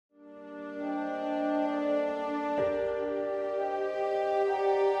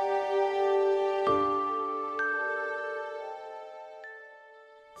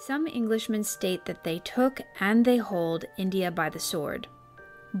Some Englishmen state that they took and they hold India by the sword.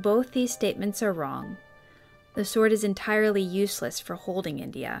 Both these statements are wrong. The sword is entirely useless for holding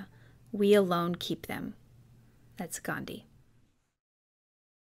India. We alone keep them. That's Gandhi.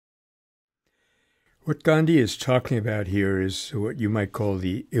 What Gandhi is talking about here is what you might call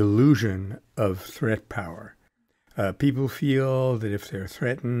the illusion of threat power. People feel that if they're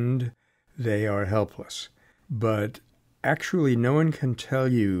threatened, they are helpless. But actually, no one can tell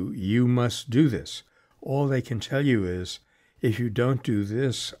you, you must do this. All they can tell you is, if you don't do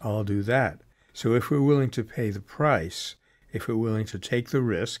this, I'll do that. So if we're willing to pay the price, if we're willing to take the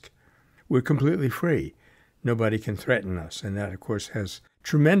risk, we're completely free. Nobody can threaten us. And that, of course, has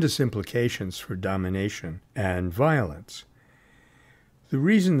tremendous implications for domination and violence. The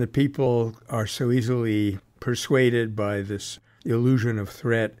reason that people are so easily persuaded by this illusion of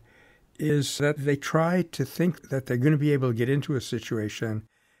threat is that they try to think that they're going to be able to get into a situation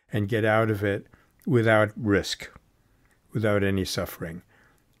and get out of it without risk, without any suffering.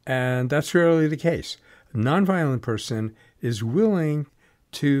 And that's rarely the case. A nonviolent person is willing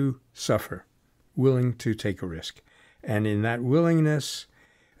to suffer, willing to take a risk. And in that willingness,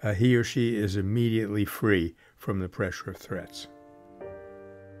 he or she is immediately free from the pressure of threats.